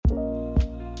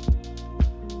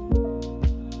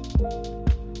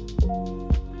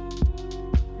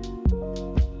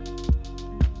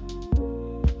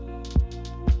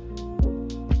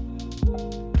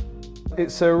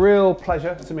It's a real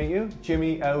pleasure to meet you,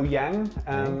 Jimmy O. Yang.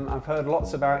 I've heard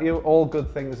lots about you, all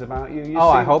good things about you.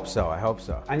 I hope so.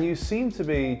 And you seem to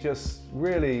be just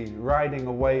really riding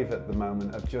a wave at the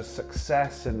moment of just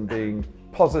success and being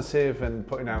positive and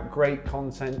putting out great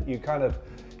content. You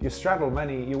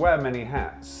wear many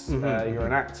hats. You're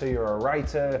an actor, you're a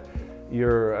writer,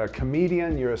 you're a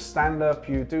comedian, you're a stand-up.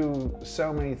 You do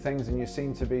so many things, and you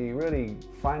seem to be really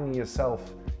finding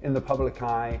yourself in the public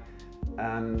eye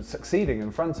and succeeding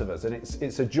in front of us, and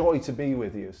it's a joy to be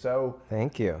with you. So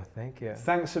thank you.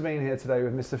 Thanks for being here today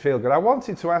with Mr. Feelgood. I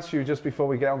wanted to ask you, just before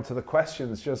we get on to the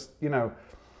questions, just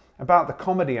about the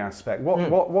comedy aspect.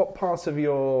 What parts of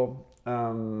your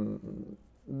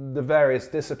the various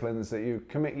disciplines that you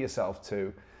commit yourself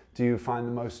to do you find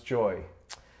the most joy?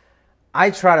 I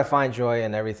try to find joy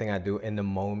in everything I do in the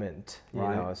moment, you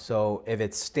Right. know. So if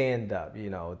it's stand-up,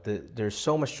 there's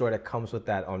so much joy that comes with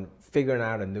that, on figuring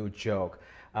out a new joke,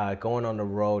 going on the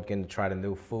road, getting to try the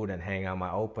new food and hang out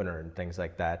my opener and things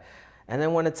like that. And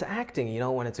then when it's acting,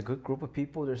 when it's a good group of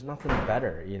people, there's nothing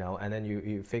better, and then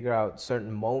you figure out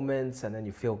certain moments, and then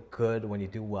you feel good when you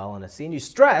do well on a scene. You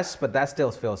stress, but that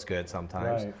still feels good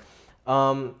sometimes. Right.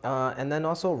 And then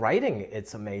also writing,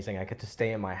 it's amazing. I get to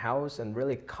stay in my house and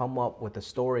really come up with a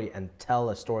story and tell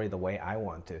a story the way I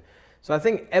want to. So I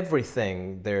think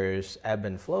everything, there's ebb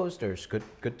and flows, there's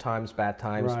good times, bad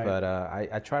times, Right. but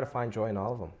I try to find joy in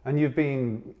all of them. And you've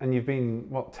been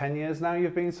what, 10 years now?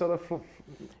 You've been sort of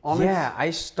on it? Yeah, I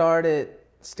started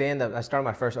stand-up. I started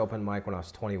my first open mic when I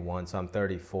was 21, so I'm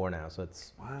 34 now, so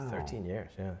it's 13 years,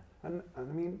 yeah. And I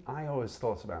mean, I always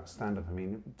thought about stand-up. I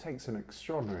mean, it takes an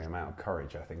extraordinary amount of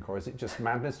courage, I think, or is it just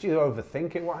madness? Do you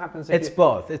overthink it? What happens if It's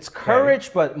both. It's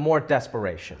courage, but more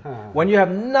desperation. When you have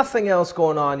nothing else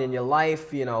going on in your life,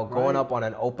 going up on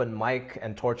an open mic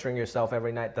and torturing yourself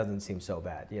every night doesn't seem so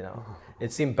bad,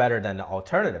 It seemed better than the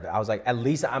alternative. I was like, at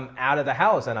least I'm out of the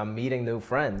house and I'm meeting new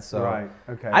friends. So Right,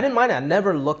 okay. I didn't mind it. I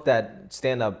never looked at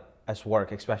stand-up as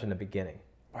work, especially in the beginning.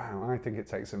 Wow, I think it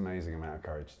takes an amazing amount of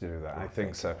courage to do that. I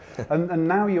think so. And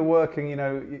now you're working,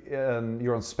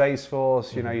 you're on Space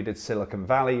Force, you did Silicon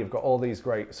Valley, you've got all these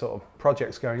great sort of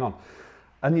projects going on.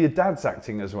 And your dad's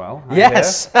acting as well.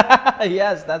 Yes,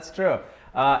 yes, that's true.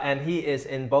 And he is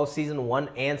in both season 1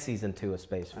 and season 2 of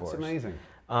Space Force. That's amazing.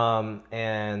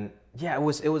 And yeah, it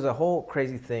was a whole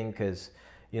crazy thing because,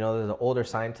 there's an older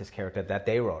scientist character that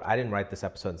they wrote. I didn't write this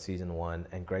episode in season 1,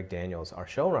 and Greg Daniels, our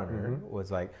showrunner,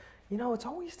 was like, it's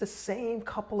always the same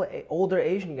couple of older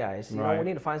Asian guys. Right. We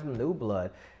need to find some new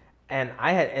blood. And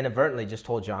I had inadvertently just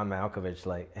told John Malkovich,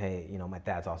 like, hey, my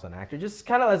dad's also an actor. Just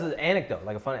kind of as an anecdote,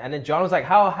 like a funny. And then John was like,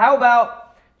 how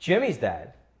about Jimmy's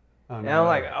dad? Oh, no. And I'm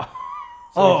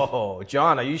like,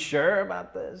 John, are you sure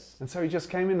about this? And so he just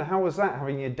came in. How was that,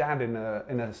 having your dad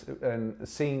in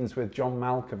scenes with John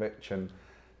Malkovich? And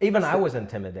even I was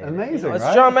intimidated. Amazing, it's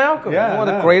right? John Malkovich, one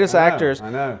of the greatest actors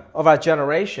of our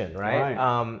generation,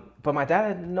 right? But my dad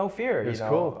had no fear,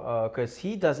 cool. Because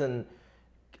he doesn't.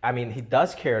 I mean, he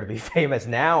does care to be famous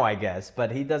now, I guess,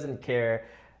 but he doesn't care.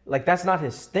 Like, that's not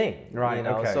his thing, right?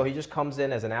 Okay. So he just comes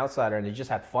in as an outsider, and he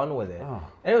just had fun with it. Oh.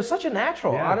 And it was such a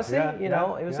natural, honestly.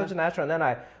 It was such a natural. And then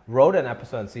I wrote an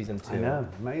episode in season 2. I know,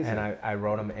 amazing. And I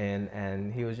wrote him in,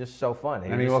 and he was just so fun.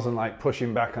 He wasn't like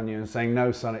pushing back on you and saying,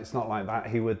 "No, son, it's not like that."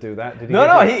 He would do that. Did he?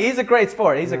 No, he's a great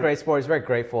sport. He's a great sport. He's very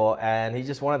grateful, and he's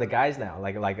just one of the guys now.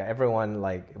 Like everyone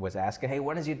was asking, "Hey,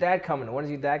 when is your dad coming? When is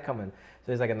your dad coming?"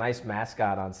 So he's like a nice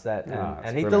mascot on set,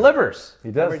 and he delivers.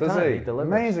 He does, doesn't he? He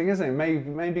delivers. Amazing, isn't it?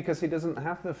 Maybe because he doesn't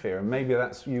have the fear, and maybe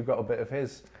you got a bit of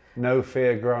his no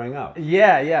fear growing up.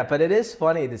 Yeah, but it is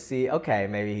funny to see, okay,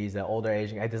 maybe he's an older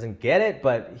Asian guy, doesn't get it,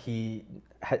 but he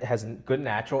has good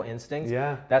natural instincts.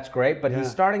 Yeah. That's great, but he's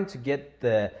starting to get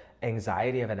the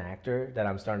anxiety of an actor that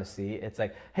I'm starting to see. It's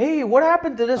like, hey, what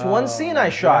happened to this one scene I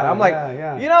shot? I'm like,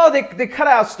 they cut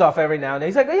out stuff every now and then.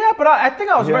 He's like, yeah, but I think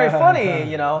I was very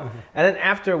funny, And then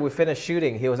after we finished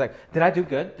shooting, he was like, did I do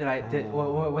good?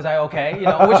 Was I okay?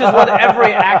 Which is what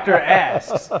every actor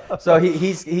asks. So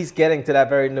he's getting to that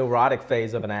very neurotic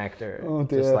phase of an actor. Oh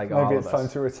dear, just like maybe it's time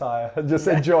to retire and just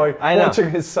enjoy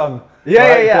watching his son.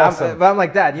 Yeah. But I'm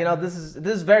like, Dad, this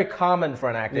is very common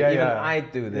for an actor. Even I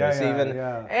do this.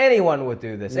 Anyone would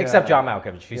do this, except John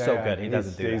Malkovich. He's so good. He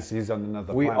doesn't do that. He's on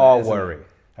another planet. We all worry.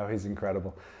 Oh, he's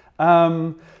incredible.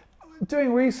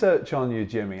 Doing research on you,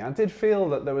 Jimmy, I did feel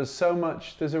that there was so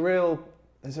much. There's a real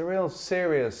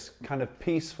serious kind of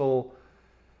peaceful,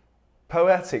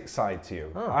 poetic side to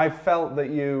you. I felt that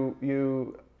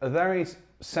you are very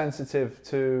sensitive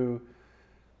to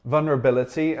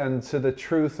vulnerability and to the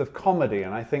truth of comedy,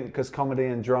 and I think because comedy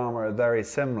and drama are very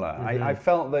similar, I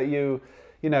felt that you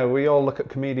you know, we all look at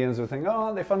comedians and think, oh,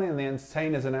 aren't they funny, and the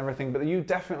entertainers and everything, but you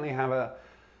definitely have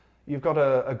you've got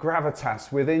a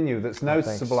gravitas within you that's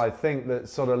noticeable, I think, that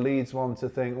sort of leads one to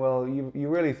think, well, you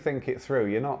really think it through.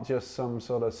 You're not just some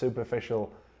sort of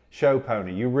superficial show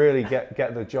pony. You really get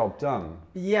the job done.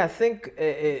 Yeah, I think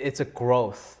it's a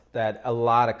growth that a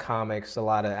lot of comics, a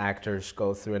lot of actors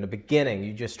go through. In the beginning,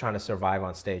 you're just trying to survive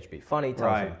on stage, be funny,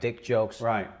 tell some dick jokes,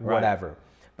 whatever.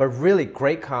 But really,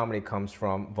 great comedy comes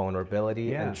from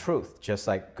vulnerability and truth, just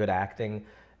like good acting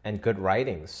and good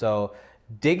writing. So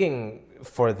digging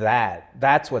for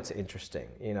that's what's interesting.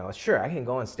 You know, sure, I can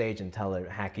go on stage and tell a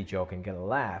hacky joke and get a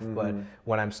laugh, but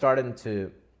when I'm starting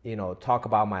to, you know, talk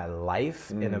about my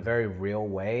life in a very real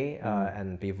way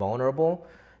and be vulnerable,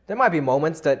 there might be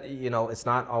moments that, you know, it's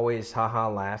not always haha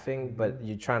laughing, but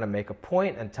you're trying to make a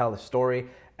point and tell a story,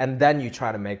 and then you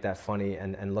try to make that funny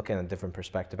and look at a different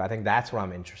perspective. I think that's what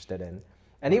I'm interested in.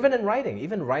 And even in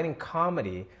writing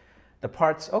comedy, the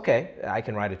parts, okay, I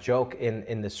can write a joke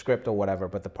in the script or whatever,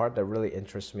 but the part that really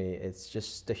interests me is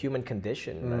just the human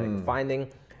condition, like finding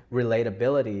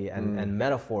relatability and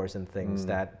metaphors and things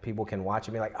that people can watch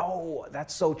and be like, oh,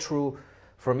 that's so true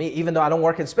for me, even though I don't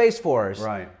work in Space Force.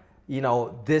 Right. You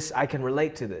know, this, I can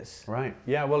relate to this. Right.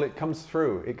 Yeah, well, it comes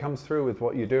through. It comes through with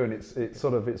what you do, and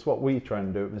it's what we try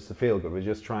and do at Mr. Feelgood. We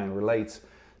just try and relate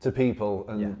to people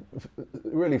and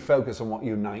really focus on what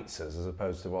unites us as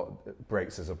opposed to what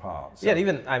breaks us apart. So. Yeah,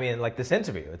 even, I mean, like this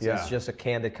interview, it's just a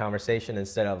candid conversation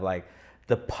instead of like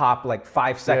the pop, like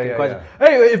 5-second question. Yeah.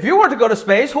 Hey, if you were to go to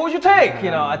space, who would you take?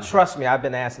 You know, trust me, I've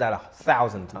been asked that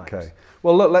 1,000 times. Okay.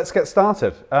 Well, look, let's get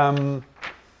started.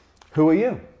 Who are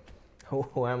you?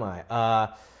 Who am I?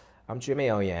 I'm Jimmy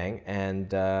O Yang,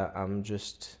 and I'm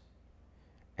just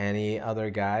any other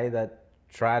guy that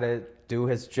try to do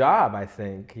his job, I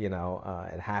think. You know,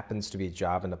 it happens to be a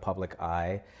job in the public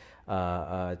eye.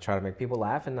 Try to make people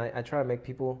laugh, and I try to make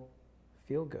people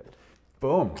feel good.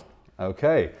 Boom.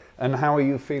 Okay. And how are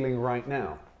you feeling right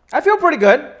now? I feel pretty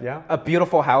good. Yeah. A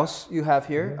beautiful house you have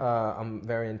here. I'm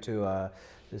very into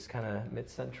this kind of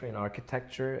mid-century in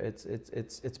architecture.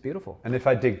 It's beautiful. And if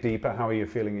I dig deeper, how are you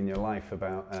feeling in your life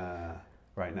about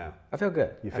right now? I feel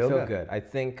good. You feel good. I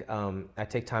think I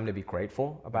take time to be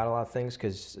grateful about a lot of things,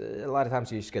 because a lot of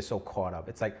times you just get so caught up.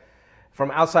 It's like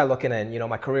from outside looking in, you know,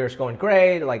 my career is going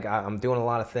great. Like I'm doing a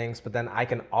lot of things, but then I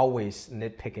can always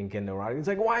nitpick and get in the wrong. It's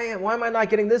like, why am I not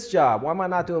getting this job? Why am I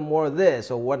not doing more of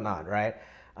this or whatnot, right?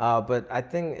 But I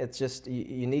think it's just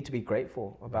you need to be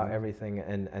grateful about everything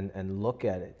and look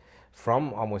at it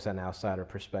from almost an outsider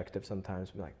perspective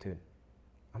sometimes. Be like, dude,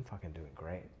 I'm fucking doing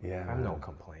great. Yeah, I have no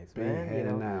complaints, be man. Here you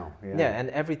know? now. Yeah, and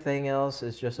everything else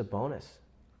is just a bonus.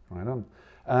 Right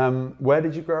on. Where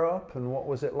did you grow up, and what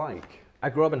was it like? I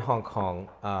grew up in Hong Kong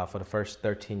for the first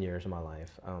 13 years of my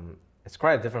life. It's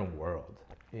quite a different world.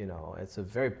 You know, it's a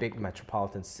very big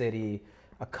metropolitan city,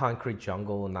 a concrete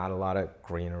jungle, not a lot of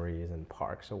greeneries and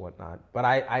parks or whatnot. But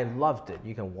I loved it.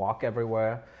 You can walk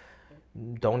everywhere,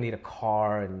 don't need a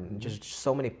car, and just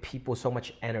so many people, so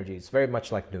much energy. It's very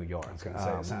much like New York. I was going to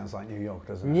say, it sounds like New York,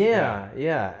 doesn't it?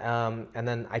 Yeah. And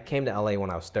then I came to LA when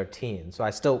I was 13, so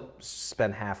I still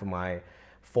spent half of my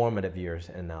formative years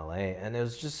in LA, and it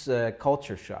was just a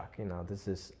culture shock. You know, this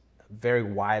is very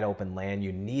wide open land.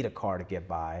 You need a car to get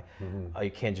by. You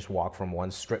can't just walk from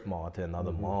one strip mall to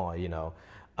another mall, you know.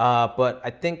 But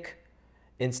I think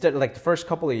instead, like the first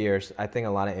couple of years, I think a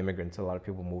lot of immigrants, a lot of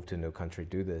people move to a new country,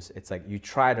 do this. It's like you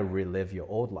try to relive your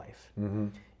old life.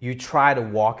 You try to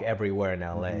walk everywhere in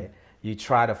LA. You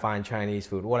try to find Chinese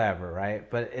food, whatever, right?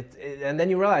 But and then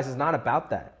you realize it's not about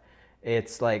that.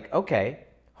 It's like, okay,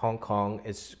 Hong Kong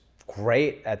is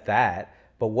great at that,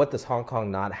 but what does Hong Kong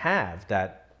not have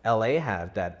that LA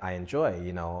have that I enjoy?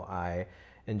 You know, I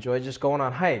enjoy just going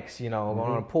on hikes, you know,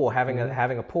 going on a pool, having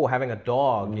a pool, having a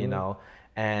dog, you know,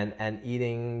 and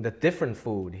eating the different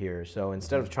food here. So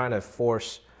instead of trying to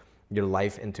force your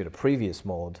life into the previous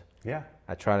mold,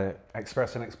 I try to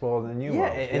express and explore the new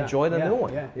world. Enjoy the new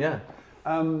one. Yeah.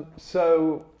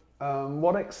 So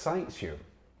what excites you?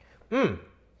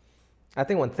 I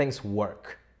think when things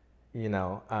work, you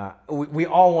know, we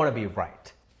all want to be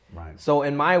right. Right. So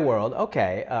in my world,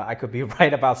 okay, I could be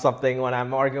right about something when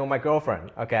I'm arguing with my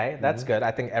girlfriend. Okay, that's good.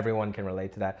 I think everyone can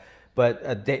relate to that.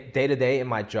 But day to day in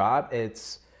my job,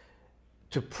 it's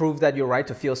to prove that you're right,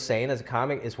 to feel sane as a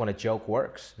comic is when a joke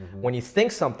works. When you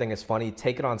think something is funny, you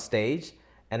take it on stage,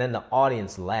 and then the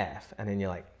audience laugh, and then you're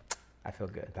like, I feel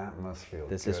good. That must feel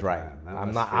this good, is right.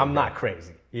 I'm not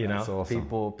crazy. You That's know,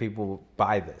 awesome. people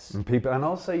buy this. And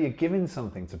also you're giving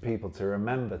something to people to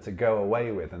remember, to go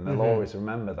away with, and they'll always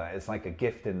remember that. It's like a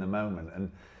gift in the moment.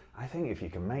 And I think if you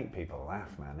can make people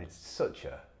laugh, man, it's such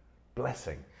a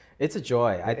blessing. It's a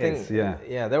joy. I think,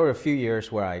 there were a few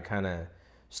years where I kind of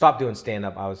stopped doing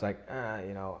stand-up. I was like,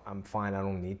 I'm fine. I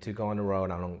don't need to go on the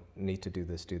road. I don't need to do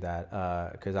this, do that,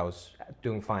 because I was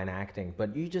doing fine acting.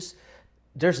 But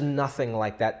there's nothing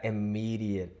like that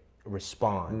immediate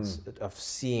response of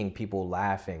seeing people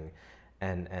laughing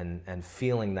and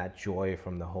feeling that joy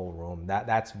from the whole room.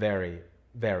 That's very,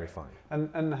 very fun.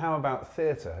 And how about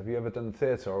theatre? Have you ever done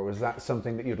theatre, or was that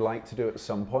something that you'd like to do at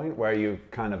some point, where you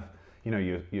kind of,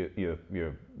 you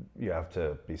have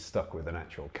to be stuck with an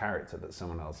actual character that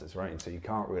someone else is writing, so you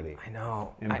can't really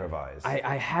improvise?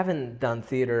 I haven't done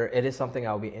theater. It is something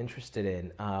I'll be interested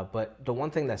in, but the one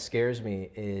thing that scares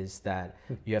me is that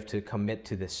you have to commit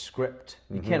to this script.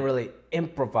 You can't really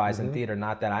improvise in theater,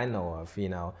 not that I know of.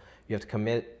 You have to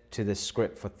commit to this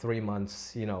script for 3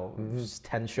 months,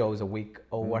 10 shows a week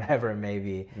or whatever it may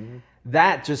be.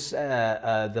 That just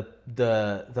the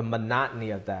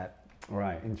monotony of that.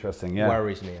 Right, interesting. Yeah,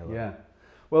 worries me a little. Yeah.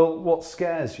 Well, what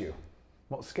scares you?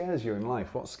 What scares you in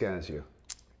life? What scares you?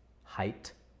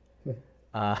 Height.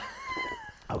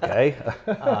 Okay.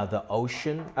 The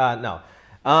ocean. No.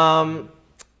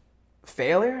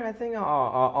 Failure. I think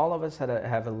all of us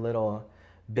have a little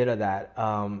bit of that.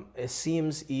 It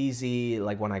seems easy,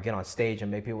 like when I get on stage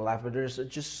and make people laugh, but there's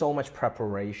just so much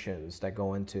preparations that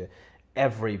go into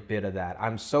every bit of that.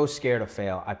 I'm so scared to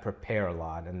fail. I prepare a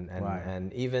lot,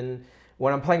 and even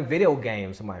when I'm playing video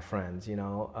games with my friends,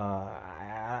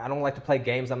 I don't like to play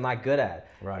games I'm not good at.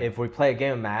 Right. If we play a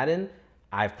game of Madden,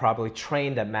 I've probably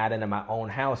trained at Madden in my own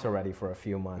house already for a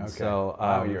few months. Okay.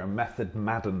 So you're a method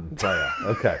Madden player.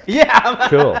 Okay. Yeah.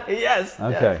 Cool. Yes.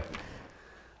 Okay.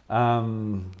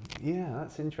 Yeah,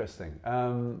 that's interesting.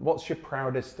 What's your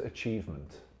proudest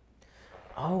achievement?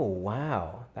 Oh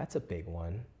wow, that's a big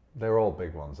one. They're all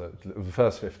big ones. The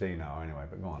first 15 are anyway,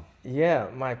 but go on. Yeah,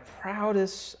 my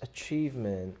proudest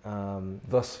achievement.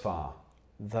 Thus far.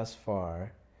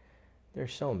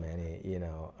 There's so many,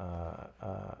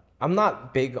 I'm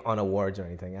not big on awards or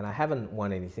anything, and I haven't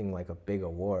won anything like a big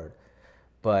award.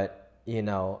 But,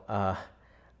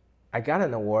 I got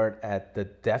an award at the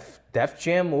Def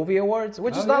Jam Movie Awards,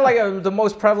 which is not like the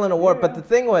most prevalent award, but the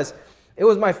thing was, it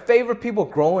was my favorite people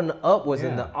growing up was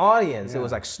in the audience. It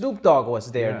was like Snoop Dogg was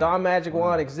there, Don Magic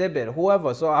One, Exhibit,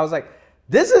 whoever. So I was like,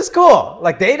 this is cool.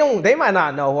 Like they might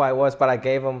not know who I was, but I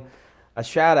gave them a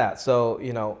shout out. So,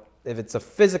 if it's a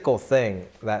physical thing,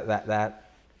 that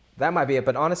might be it.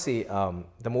 But honestly,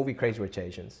 the movie Crazy Rich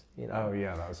Asians, Oh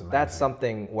yeah, that was amazing. That's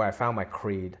something where I found my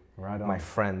creed, right on. My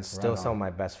friends, still some of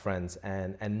my best friends,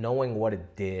 and knowing what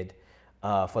it did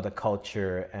for the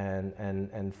culture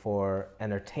and for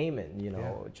entertainment,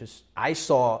 just I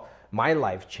saw my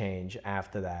life change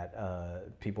after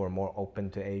that. People were more open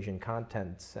to Asian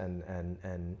contents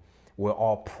and we're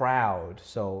all proud.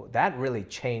 So that really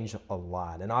changed a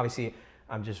lot. And obviously,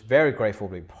 I'm just very grateful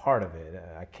to be part of it.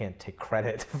 I can't take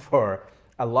credit for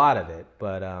a lot of it,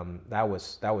 but that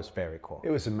was very cool.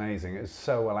 It was amazing. It was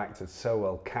so well acted, so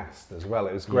well cast as well.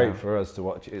 It was great for us to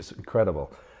watch. It's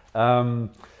incredible.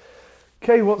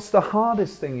 Okay, what's the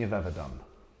hardest thing you've ever done,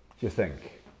 do you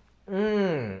think?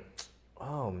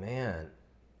 Oh, man.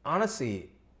 Honestly,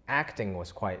 acting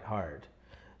was quite hard.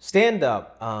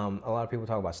 Stand-up, a lot of people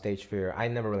talk about stage fear. I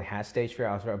never really had stage fear.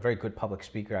 I was a very good public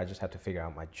speaker. I just had to figure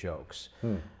out my jokes.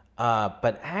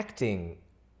 But acting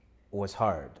was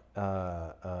hard.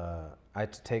 I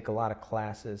had to take a lot of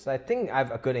classes. I think I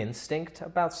have a good instinct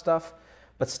about stuff,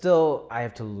 but still, I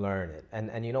have to learn it.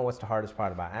 And you know what's the hardest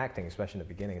part about acting, especially in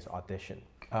the beginning, is audition.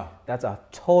 Oh. That's a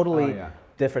totally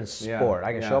different sport.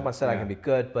 I can show up on set, I can be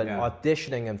good, but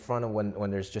auditioning in front of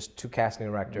when there's just two casting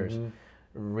directors,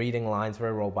 reading lines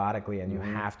very robotically, and you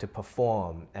have to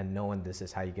perform, and knowing this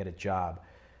is how you get a job,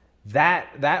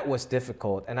 that was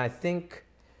difficult. And I think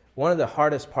one of the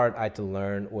hardest part I had to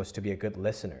learn was to be a good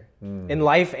listener in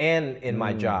life and in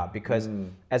my job, because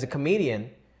as a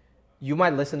comedian, you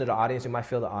might listen to the audience, you might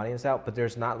feel the audience out, but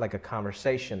there's not like a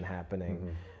conversation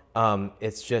happening.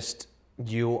 It's just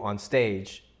you on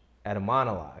stage at a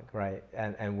monologue, right?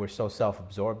 And we're so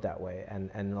self-absorbed that way.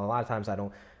 And a lot of times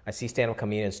I see stand-up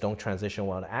comedians don't transition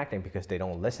well to acting because they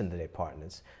don't listen to their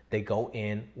partners. They go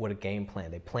in with a game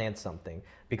plan. They plan something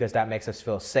because that makes us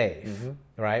feel safe,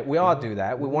 right? We all do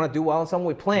that. We want to do well in something,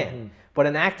 we plan. But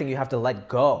in acting, you have to let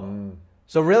go.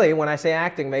 So really, when I say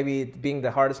acting, maybe being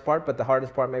the hardest part, but the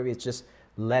hardest part maybe it's just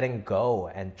letting go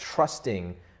and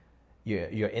trusting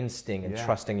your instinct and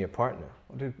trusting your partner.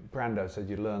 What did Brando said?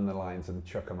 You learn the lines and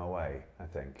chuck them away, I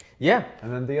think. Yeah.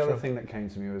 And then the other thing that came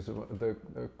to me was the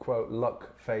quote,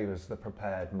 luck favors the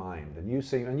prepared mind.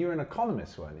 And you're an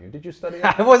economist, weren't you? Did you study?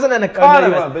 I wasn't an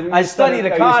economist. Oh, no, I studied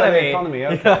economy. Economy,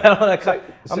 okay.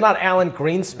 I'm not Alan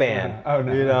Greenspan. Oh,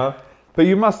 no. You know? But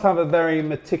you must have a very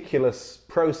meticulous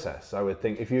process, I would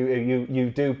think. If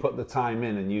you do put the time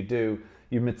in and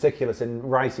you're meticulous in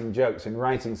writing jokes, in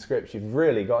writing scripts, you've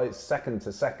really got it second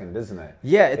to second, isn't it?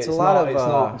 Yeah, it's a lot of... It's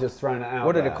not just throwing it out.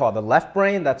 What did it call? The left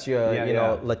brain? That's your,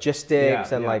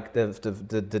 logistics and like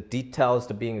the details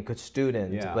to being a good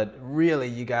student. Yeah. But really,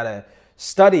 you got to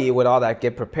study with all that,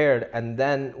 get prepared. And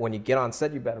then when you get on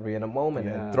set, you better be in the moment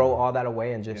and throw all that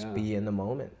away and just be in the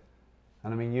moment.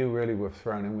 And I mean, you really were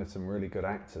thrown in with some really good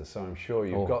actors, so I'm sure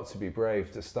you've got to be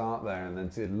brave to start there and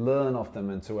then to learn off them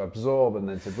and to absorb and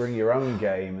then to bring your own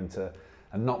game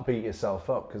and not beat yourself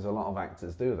up, because a lot of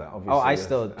actors do that. Obviously, I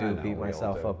still do beat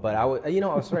myself up, but I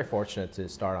was very fortunate to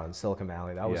start on Silicon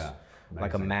Valley. That was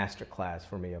like a master class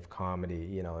for me of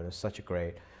comedy, and it was such a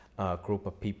great group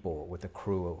of people with the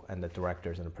crew and the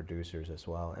directors and the producers as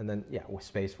well. And then, with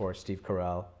Space Force, Steve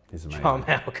Carell, John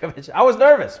Malkovich. I was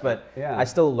nervous, but I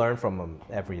still learn from them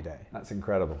every day. That's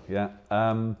incredible, yeah.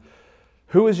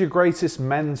 Who was your greatest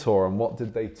mentor and what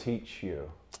did they teach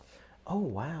you? Oh,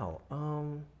 wow.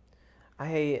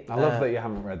 I love that you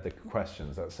haven't read the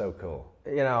questions. That's so cool.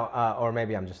 Or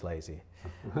maybe I'm just lazy.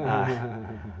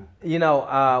 When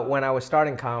I was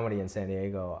starting comedy in San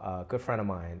Diego, a good friend of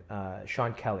mine,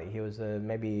 Sean Kelly, he was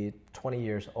maybe 20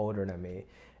 years older than me.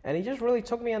 And he just really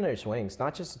took me under his wings,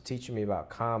 not just to teach me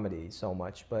about comedy so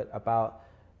much, but about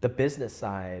the business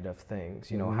side of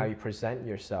things, how you present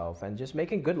yourself and just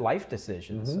making good life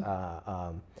decisions.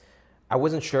 I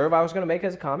wasn't sure if I was going to make it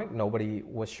as a comic. Nobody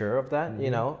was sure of that,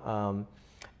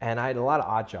 and I had a lot of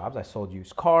odd jobs. I sold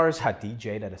used cars, I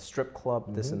DJ'd at a strip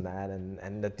club, this and that,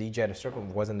 and the DJ at a strip club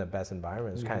wasn't the best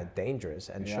environment. It was kind of dangerous.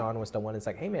 And Sean was the one that's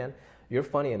like, hey man, you're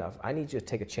funny enough. I need you to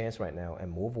take a chance right now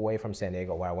and move away from San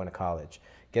Diego where I went to college.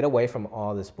 Get away from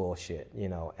all this bullshit,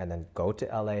 and then go to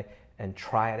LA and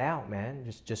try it out, man.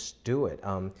 Just do it.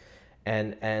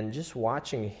 And just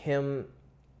watching him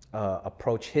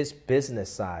approach his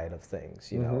business side of things,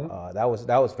 that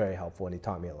was very helpful, and he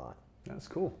taught me a lot. That's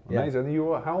cool. Amazing. Yeah. You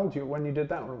were, how old were you when you did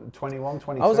that? 21,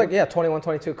 22? I was like, 21,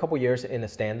 22, a couple years in a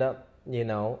stand-up,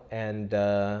 and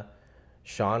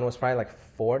Sean was probably like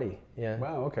 40. Yeah.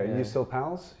 Wow, okay. Yeah. You still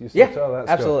pals? You still that's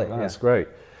absolutely. Good. That's great.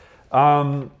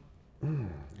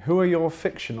 Who are your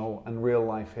fictional and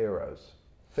real-life heroes?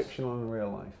 Fictional and real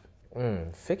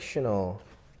life. Fictional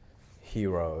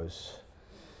heroes.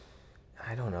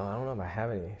 I don't know if I have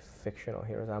any fictional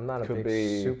heroes. I'm not a big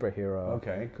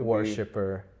superhero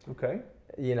worshiper. Okay.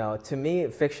 To me,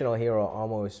 fictional hero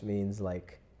almost means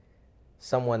like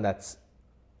someone that's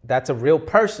a real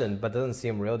person, but doesn't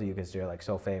seem real to you because you're like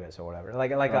so famous or whatever.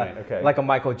 Like a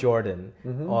Michael Jordan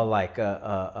or like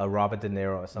a Robert De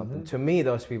Niro or something. To me,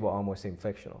 those people almost seem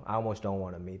fictional. I almost don't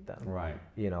want to meet them. Right.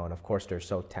 And of course they're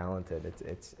so talented.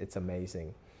 It's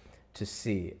amazing to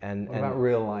see. And what about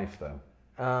real life though?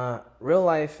 Real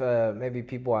life, maybe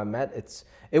people I met.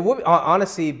 It would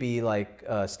honestly be like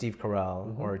Steve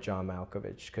Carell or John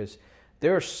Malkovich, because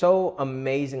they're so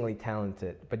amazingly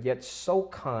talented, but yet so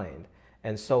kind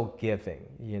and so giving.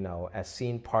 As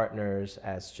scene partners,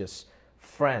 as just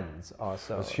friends,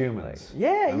 also as humans.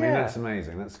 I mean, that's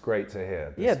amazing. That's great to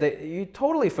hear. You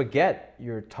totally forget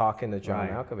you're talking to John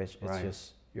Malkovich. It's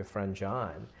just your friend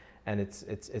John, and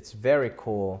it's very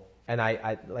cool. And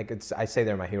I say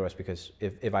they're my heroes because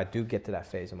if I do get to that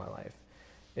phase in my life,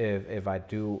 if I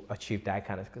do achieve that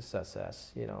kind of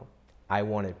success, I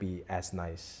want to be as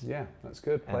nice. Yeah, that's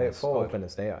good. Play it forward. Open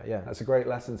as they are. Yeah, that's a great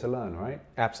lesson to learn, right?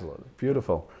 Absolutely.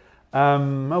 Beautiful.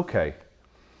 Okay.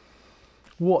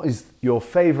 What is your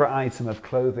favorite item of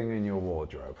clothing in your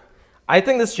wardrobe? I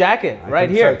think this jacket right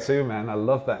here. here. I think so too, man. I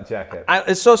love that jacket.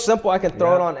 It's so simple. I can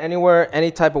throw it on anywhere,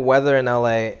 any type of weather in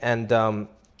LA, and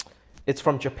it's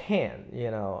from Japan.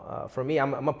 For me,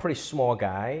 I'm a pretty small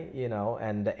guy,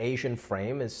 and the Asian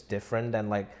frame is different than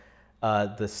like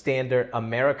the standard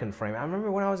American frame. I remember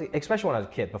especially when I was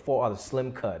a kid, before all the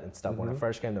slim cut and stuff, when I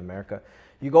first came to America,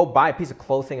 you go buy a piece of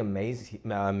clothing at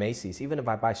Macy's, even if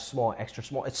I buy small, extra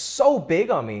small, it's so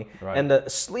big on me, and the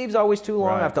sleeves are always too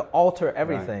long, I have to alter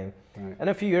everything. Right. And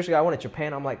a few years ago, I went to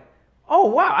Japan, I'm like, oh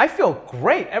wow, I feel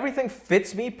great. Everything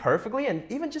fits me perfectly. And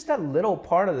even just that little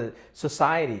part of the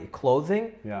society,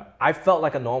 clothing, I felt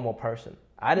like a normal person.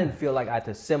 I didn't feel like I had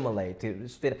to assimilate to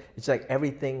fit. It's like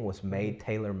everything was made,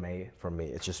 tailor-made for me.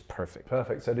 It's just perfect.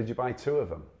 Perfect. So did you buy two of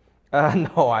them?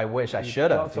 No, I wish I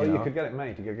should have. So you could get it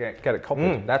made. You could get it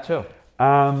copied. That too.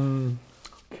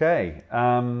 Okay.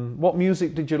 What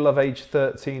music did you love age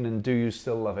 13, and do you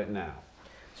still love it now?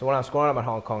 So when I was growing up in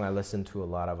Hong Kong, I listened to a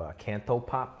lot of canto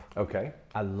pop. Okay.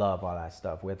 I love all that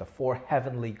stuff. We have the 4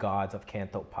 heavenly gods of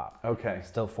canto pop. Okay.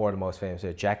 Still 4 of the most famous.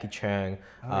 Jackie Chung,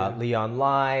 Leon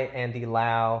Lai, Andy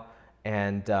Lau,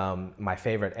 and my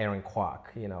favorite, Aaron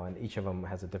Kwok. And each of them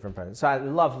has a different presence. So I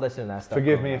love listening to that stuff.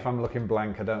 Forgive me if I'm looking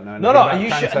blank. I don't know. No, you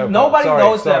should. Nobody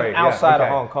knows them outside of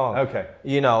Hong Kong. Okay.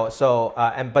 So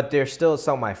but they're still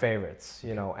some of my favorites.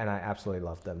 And I absolutely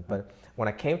love them. But when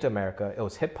I came to America, it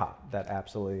was hip hop that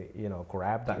absolutely,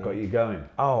 grabbed me. That got you going.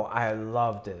 Oh, I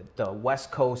loved it. The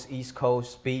West Coast, East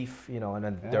Coast beef, and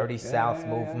then Dirty South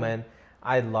movement.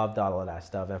 I loved all of that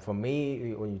stuff. And for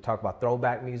me, when you talk about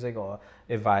throwback music, or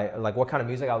if I like what kind of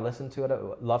music I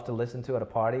love to listen to at a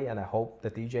party, and I hope the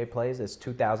DJ plays, it's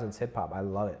 2000s hip hop. I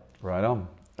love it. Right on.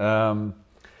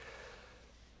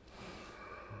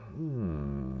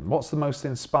 What's the most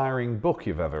inspiring book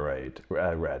you've ever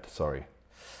read? Sorry.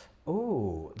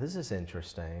 Ooh, this is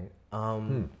interesting.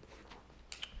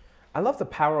 I love The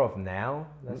Power of Now.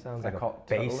 That sounds like a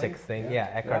basic thing. Yeah,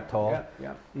 Eckhart Tolle.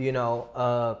 Yeah.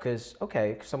 Because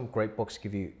some great books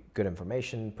give you good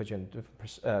information, put you in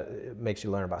different, makes you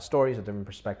learn about stories, a different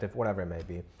perspective, whatever it may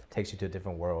be. Takes you to a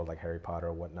different world, like Harry Potter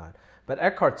or whatnot. But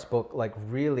Eckhart's book,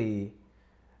 really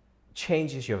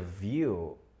changes your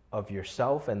view of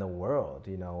yourself and the world,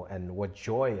 and what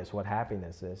joy is, what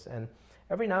happiness is. And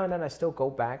every now and then I still go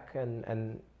back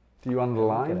and do you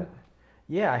underline?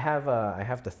 Yeah, I have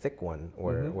the thick one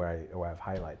where I have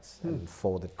highlights and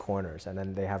folded corners, and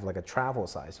then they have like a travel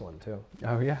size one too.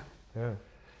 Oh yeah. Yeah.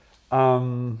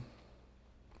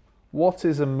 What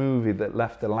is a movie that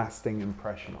left a lasting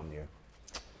impression on you?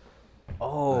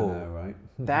 Oh, I know, right?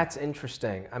 That's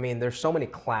interesting. I mean, there's so many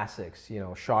classics.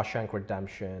 Shawshank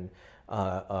Redemption,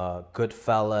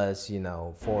 Goodfellas.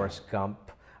 Forrest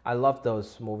Gump. I love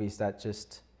those movies that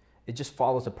just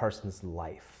follows a person's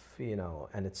life.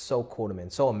 And it's so cool to me,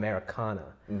 and so Americana.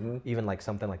 Even like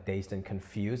something like Dazed and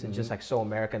Confused, it's just like so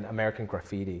American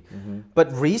graffiti.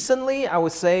 But recently, I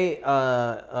would say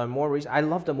more recent, I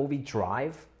love the movie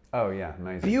Drive. Oh yeah,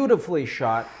 amazing. Beautifully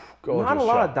shot. Gorgeous Not a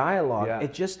lot shot. of dialogue.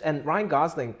 Yeah. And Ryan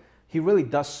Gosling, he really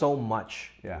does so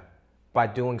much by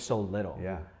doing so little.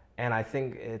 Yeah. And I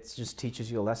think it just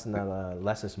teaches you a lesson that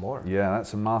less is more. Yeah,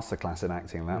 that's a masterclass in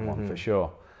acting, that one for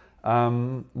sure.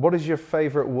 What is your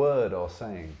favorite word or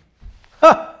saying?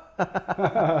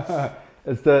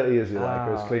 As dirty as you like,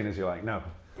 or as clean as you like. No.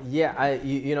 Yeah,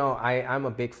 I'm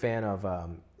a big fan of.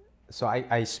 So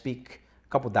I speak a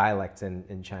couple dialects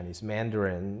in Chinese.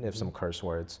 Mandarin, if some curse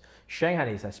words.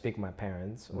 Shanghainese, I speak with my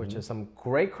parents, which is some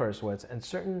great curse words, and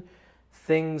certain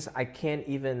things I can't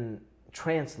even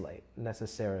translate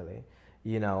necessarily.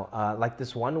 Like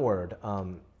this one word.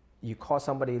 You call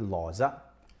somebody loza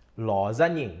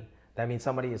ning. That means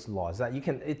somebody is loza.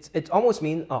 It almost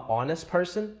means an honest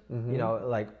person,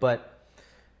 but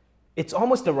it's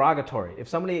almost derogatory. If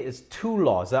somebody is too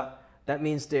loza, that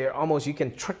means you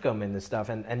can trick them into stuff,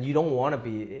 and you don't want to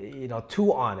be,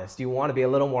 too honest. You want to be a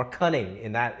little more cunning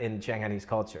in Shanghainese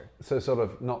culture. So sort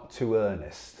of not too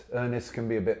earnest. Earnest can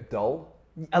be a bit dull.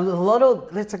 A little,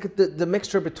 it's like the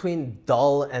mixture between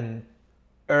dull and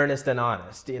earnest and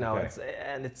honest, Okay.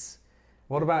 it's.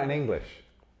 What about in English?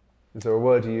 Is there a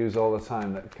word you use all the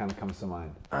time that kind of comes to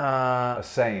mind? A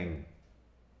saying.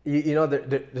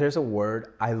 There's a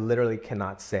word I literally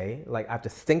cannot say. Like I have to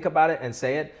think about it and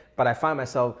say it, but I find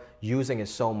myself using it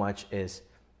so much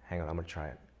hang on, I'm gonna try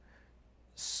it.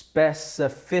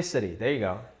 Specificity. There you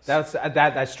go.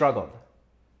 That I struggled.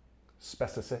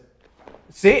 Specificity.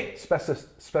 See?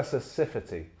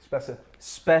 Specificity.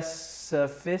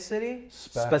 Specificity?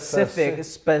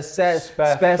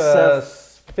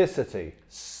 Specificity.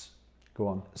 Go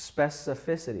on.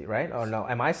 Specificity, right? Or no?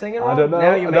 Am I saying it wrong? I don't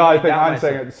know. I think I'm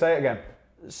saying it. Say it again.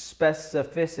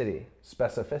 Specificity.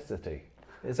 Specificity.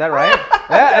 Is that right?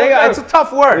 Yeah, it's a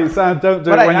tough word. Don't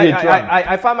do it when you're drunk.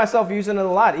 I find myself using it a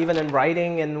lot, even in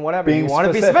writing and whatever. You want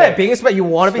to be specific. You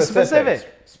want to be specific.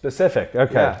 Specific.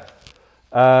 Okay.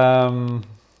 Yeah.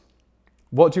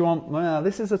 What do you want? Well,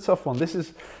 this is a tough one. This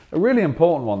is a really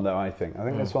important one, though. I think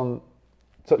this one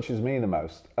touches me the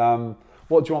most.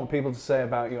 What do you want people to say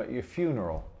about you at your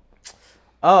funeral?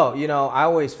 Oh, I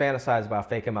always fantasize about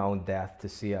faking my own death to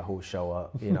see who will show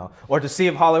up, or to see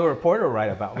if Hollywood Reporter will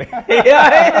write about me.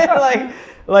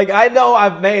 like I know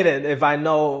I've made it. If I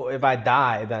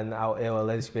die, then it will at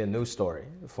least be a news story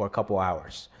for a couple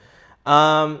hours.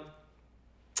 Oh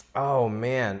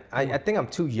man, I think I'm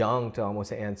too young to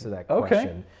almost answer that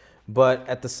question. But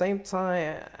at the same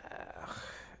time,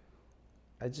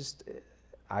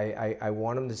 I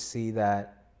want them to see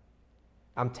that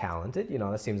I'm talented. You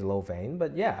know, that seems a little vain,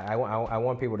 but yeah, I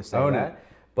want people to say that.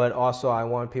 But also, I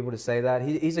want people to say that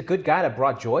he's a good guy that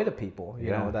brought joy to people.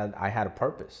 You know, that I had a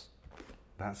purpose.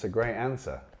 That's a great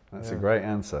answer. That's a great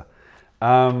answer.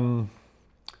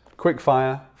 Quick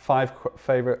fire, 5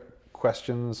 favorite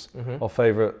questions or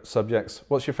favorite subjects.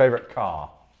 What's your favorite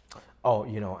car? Oh,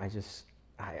 you know, I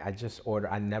just ordered.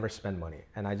 I never spend money,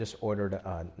 and I just ordered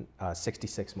a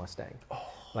 '66 Mustang,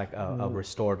 like a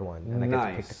restored one, and I get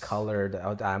to pick the color.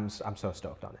 I'm so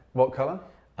stoked on it. What color?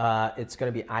 It's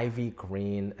going to be ivy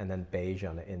green and then beige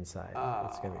on the inside.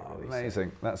 It's going to be really amazing.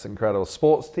 sick. That's incredible.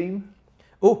 Sports team?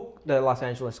 Oh, the Los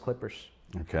Angeles Clippers.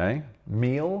 Okay.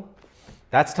 Meal?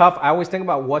 That's tough. I always think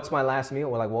about what's my last meal,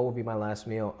 or like what would be my last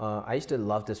meal. I used to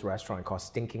love this restaurant called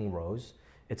Stinking Rose.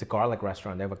 It's a garlic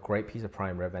restaurant. They have a great piece of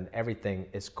prime rib, and everything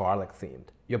is garlic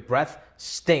themed. Your breath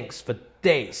stinks for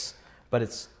days, but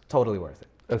it's totally worth it.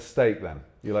 A steak then?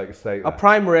 You like a steak? A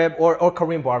prime rib or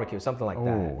Korean barbecue, something like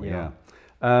that. Oh, yeah.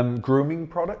 Grooming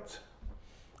product?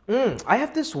 I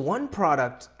have this one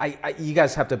product. You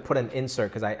guys have to put an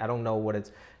insert because I don't know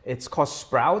what it's called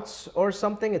Sprouts or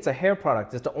something. It's a hair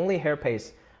product. It's the only hair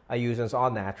paste I use, and it's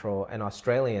all natural. An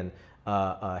Australian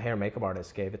hair makeup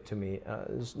artist gave it to me.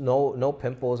 There's no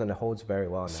pimples, and it holds very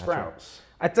well. Sprouts.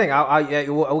 I think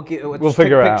we'll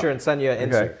figure it out. Picture and send you an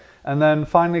insert. And then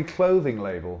finally, clothing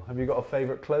label. Have you got a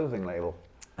favorite clothing label?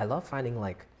 I love finding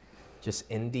like just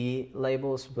indie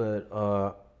labels, but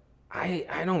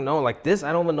I don't know. Like this,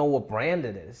 I don't even know what brand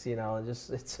it is. You know,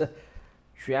 it's a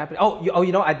Japanese. Oh,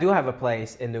 you know, I do have a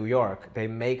place in New York. They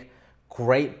make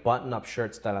great button-up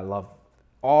shirts that I love,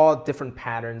 all different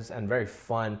patterns and very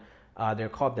fun. They're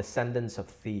called Descendants of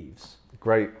Thieves.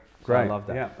 Great. So I love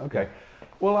that. Yeah. Okay.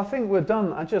 Well, I think we're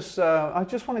done. I just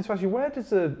wanted to ask you, where does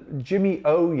the Jimmy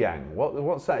O Yang?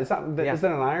 What's that? Is that is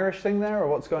there an Irish thing there, or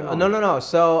what's going on? No.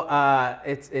 So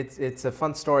it's a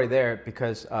fun story there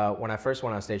because when I first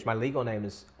went on stage, my legal name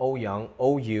is O Yang,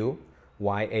 Ouyang.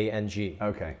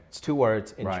 Okay. It's 2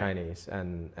 words in Chinese,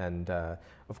 and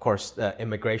of course the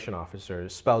immigration officer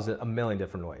spells it a million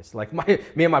different ways. Like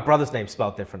me and my brother's name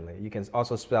spelled differently. You can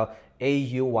also spell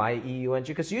Auyeung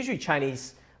because usually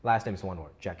Chinese last name is 1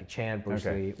 word. Jackie Chan, Bruce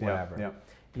Lee, whatever. Yeah.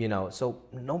 You know, so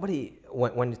nobody,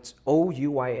 when it's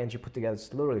Ouyang put together,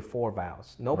 it's literally 4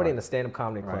 vowels. Nobody in the stand-up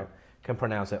comedy club can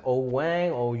pronounce it.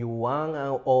 Wang,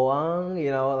 Ouyang, Oang,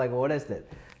 you know, like what is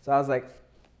it? So I was like,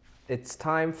 it's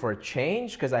time for a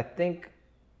change because I think,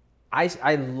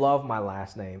 I love my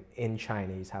last name in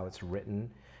Chinese, how it's written.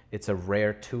 It's a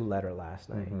rare 2-letter last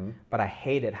name, but I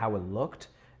hated how it looked.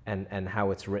 And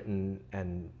how it's written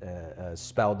and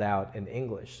spelled out in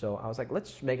English. So I was like,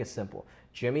 let's make it simple.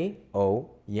 Jimmy O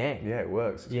Yang. Yeah, it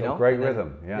works. It's got great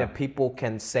rhythm. Yeah, people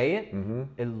can say it.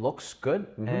 It looks good.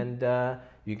 And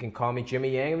you can call me Jimmy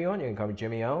Yang if you want. You can call me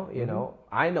Jimmy O. You know,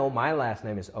 I know my last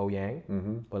name is O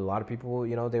Yang, but a lot of people,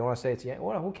 you know, they want to say it's Yang.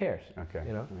 Well, who cares? Okay.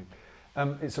 You know.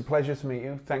 It's a pleasure to meet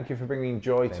you. Thank you for bringing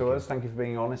joy to us. Thank you for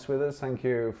being honest with us. Thank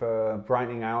you for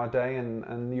brightening our day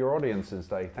and your audience's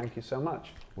day. Thank you so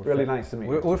much. Really nice to meet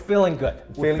you. We're feeling good.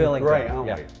 We're feeling great, good.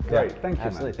 aren't we? Great. Thank you,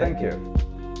 Absolutely. man. Thank you.